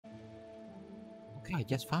Okay, I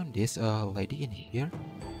just found this lady in here.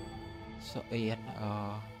 So in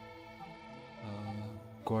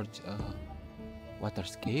gorge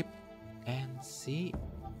waterscape, and she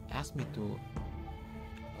asked me to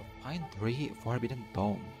find 3 forbidden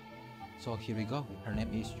tome. So here we go. Her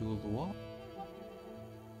name is Yuluo.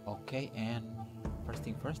 Okay, and first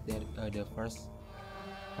thing first, the first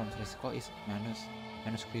from Fresco is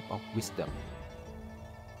Manuscript of Wisdom.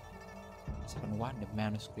 The second one, the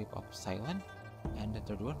Manuscript of Silence, and the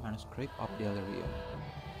third one, Manuscript of Delirium.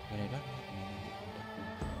 But I don't have many other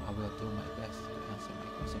clues. I will do my best to answer my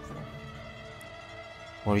question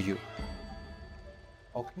for you.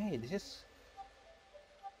 Okay, this is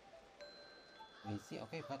easy.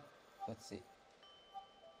 Okay, but let's see.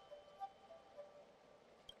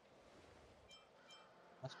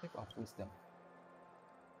 Manuscript of Wisdom.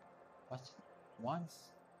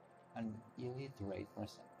 Once an illiterate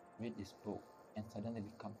person read this book and suddenly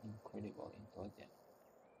become incredibly intelligent,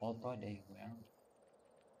 although they weren't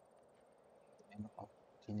member of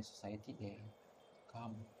genius society, they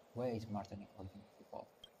become way smarter than ordinary people.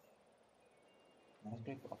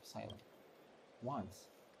 Manuscript of Silence. Once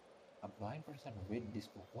a blind person read this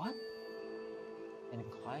book, what? And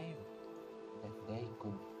claimed that they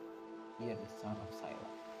could hear the sound of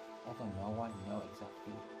silence, although no one knows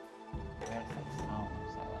exactly where such sound of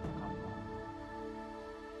silence comes from.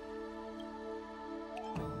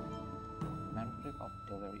 Manuscript of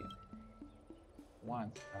Delirium.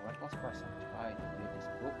 Once a reckless person tried to read this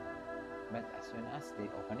book, but as soon as they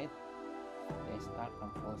open it, they start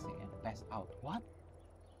convulsing and pass out. What?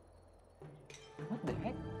 What the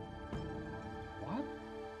heck? What?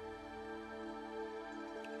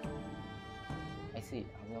 I see.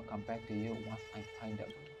 I will come back to you once I find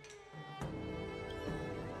them.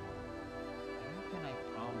 How can I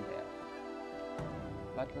found that?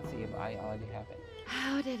 But let's see if I already have it.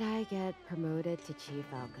 How did I get promoted to chief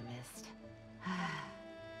alchemist?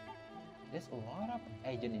 There's a lot of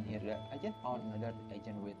agent in here. I just found another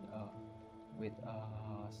agent with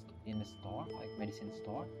in the store, like medicine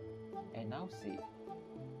store, and now see.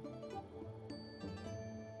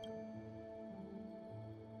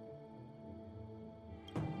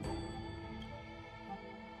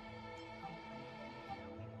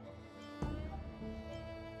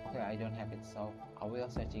 Okay, I don't have it, so I will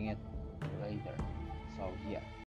searching it later. So yeah.